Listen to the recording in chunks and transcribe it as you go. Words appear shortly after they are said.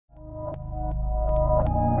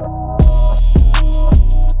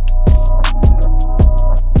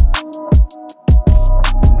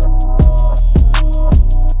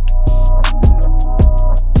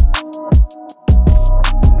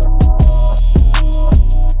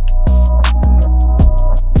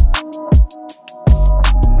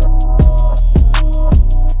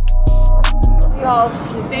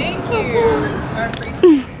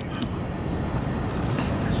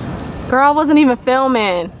I wasn't even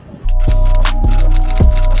filming.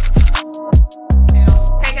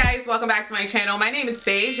 Hey guys, welcome back to my channel. My name is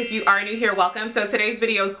Beige. If you are new here, welcome. So today's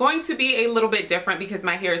video is going to be a little bit different because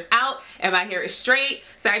my hair is out and my hair is straight.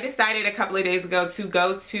 So I decided a couple of days ago to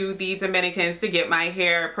go to the Dominicans to get my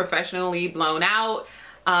hair professionally blown out,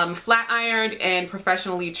 flat ironed and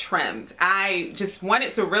professionally trimmed. I just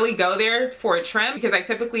wanted to really go there for a trim because I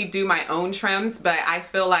typically do my own trims, but I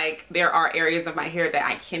feel like there are areas of my hair that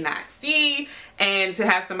I cannot see, and to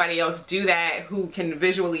have somebody else do that who can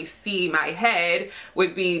visually see my head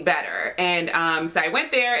would be better. And so I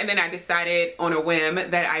went there, and then I decided on a whim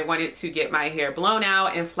that I wanted to get my hair blown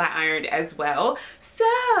out and flat ironed as well.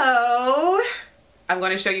 So I'm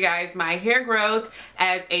going to show you guys my hair growth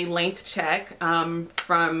as a length check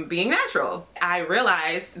from being natural. I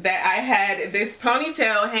realized that I had this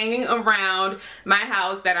ponytail hanging around my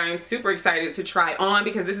house that I'm super excited to try on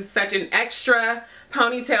because this is such an extra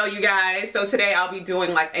ponytail, you guys. So today I'll be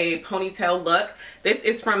doing like a ponytail look. This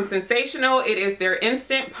is from Sensational. It is their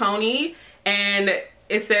instant pony, and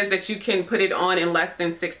it says that you can put it on in less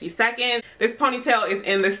than 60 seconds. This ponytail is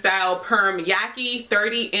in the style PERM YAKI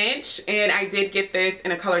 30-inch, and I did get this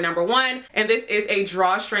in a color number 1. And this is a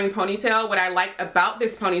drawstring ponytail. What I like about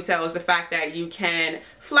this ponytail is the fact that you can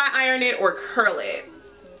flat iron it or curl it.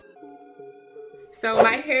 So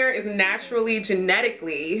my hair is naturally,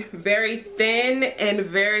 genetically very thin and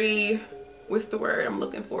very, what's the word I'm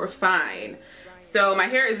looking for? Fine. So my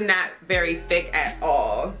hair is not very thick at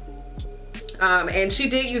all. And she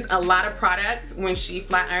did use a lot of product when she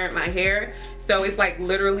flat ironed my hair. So it's like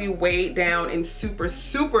literally weighed down and super,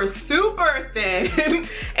 super, super thin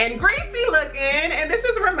and greasy looking. And this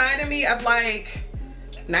is reminding me of like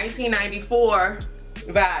 1994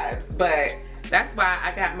 vibes. But that's why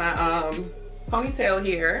I got my ponytail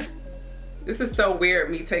here. This is so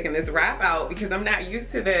weird, me taking this wrap out because I'm not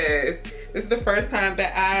used to this. This is the first time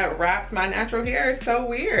that I wrapped my natural hair. It's so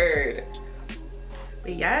weird.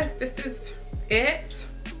 But yes, this is it.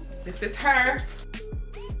 This is her.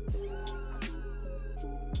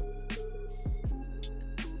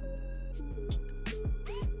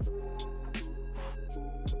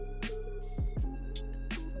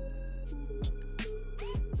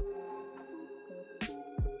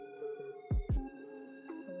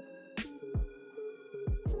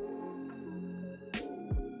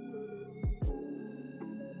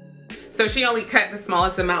 So she only cut the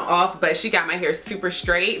smallest amount off, but she got my hair super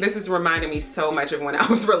straight. This is reminding me so much of when I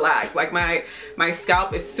was relaxed. Like my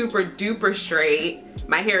scalp is super duper straight.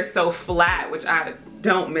 My hair is so flat, which I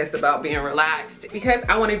don't miss about being relaxed. Because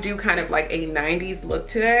I want to do kind of like a 90s look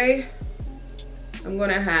today, I'm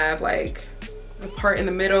gonna have like a part in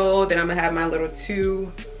the middle, then I'm gonna have my little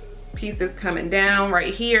 2 pieces coming down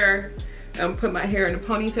right here. I'm put my hair in a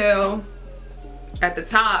ponytail at the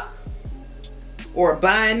top or a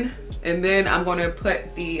bun. And then I'm going to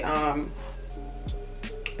put the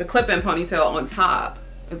clip-in ponytail on top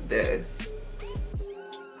of this.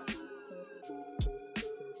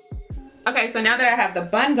 Okay, so now that I have the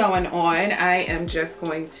bun going on, I am just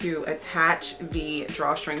going to attach the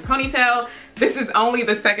drawstring ponytail. This is only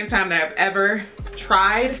the second time that I've ever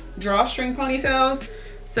tried drawstring ponytails.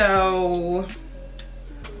 So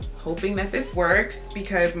hoping that this works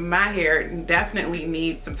because my hair definitely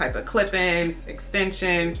needs some type of clip-ins,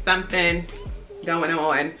 extensions, something going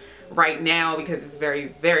on right now because it's very,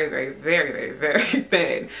 very, very, very, very, very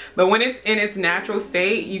thin. But when it's in its natural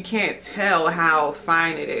state, you can't tell how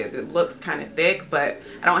fine it is. It looks kind of thick, but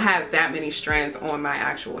I don't have that many strands on my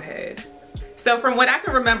actual head. So from what I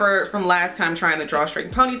can remember from last time trying the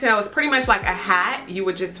drawstring ponytail, it's pretty much like a hat. You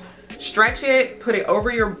would just stretch it, put it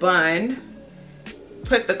over your bun,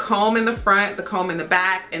 put the comb in the front, the comb in the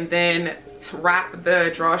back, and then wrap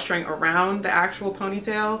the drawstring around the actual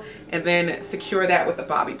ponytail and then secure that with a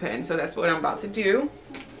bobby pin. So that's what I'm about to do.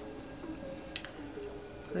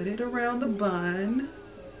 Put it around the bun.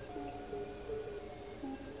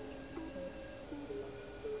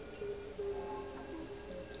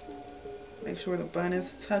 Make sure the bun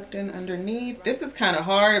is tucked in underneath. This is kind of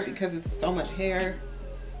hard because it's so much hair.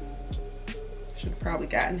 Should have probably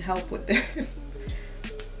gotten help with this.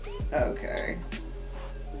 Okay,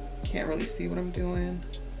 can't really see what I'm doing.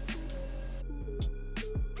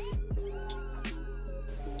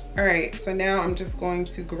 All right, so now I'm just going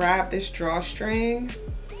to grab this drawstring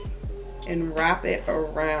and wrap it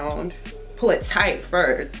around. Pull it tight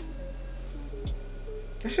first.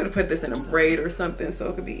 I should have put this in a braid or something so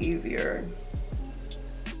it could be easier.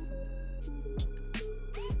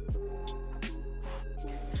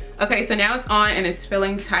 Okay, so now it's on and it's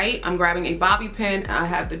filling tight. I'm grabbing a bobby pin. I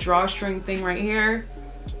have the drawstring thing right here.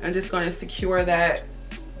 I'm just going to secure that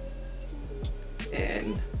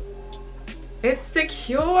in. It's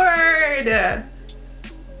secured.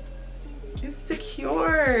 It's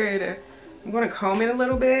secured. I'm gonna comb it a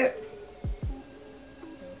little bit,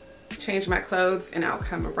 change my clothes, and I'll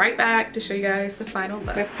come right back to show you guys the final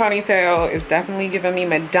look. This ponytail is definitely giving me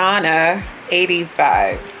Madonna 80s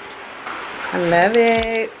vibes. I love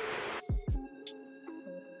it.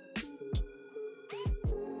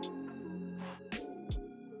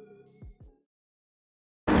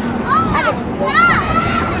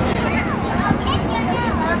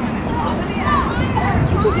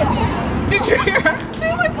 Did you hear her? She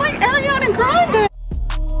looks like Ariana Grande.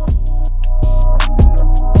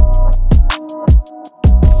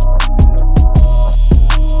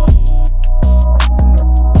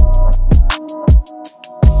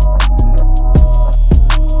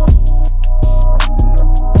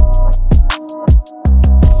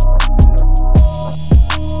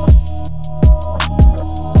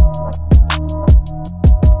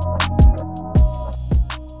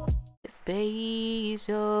 Beige,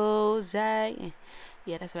 Ojai.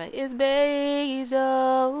 Yeah, that's right. It's beige,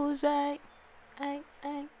 Ojai.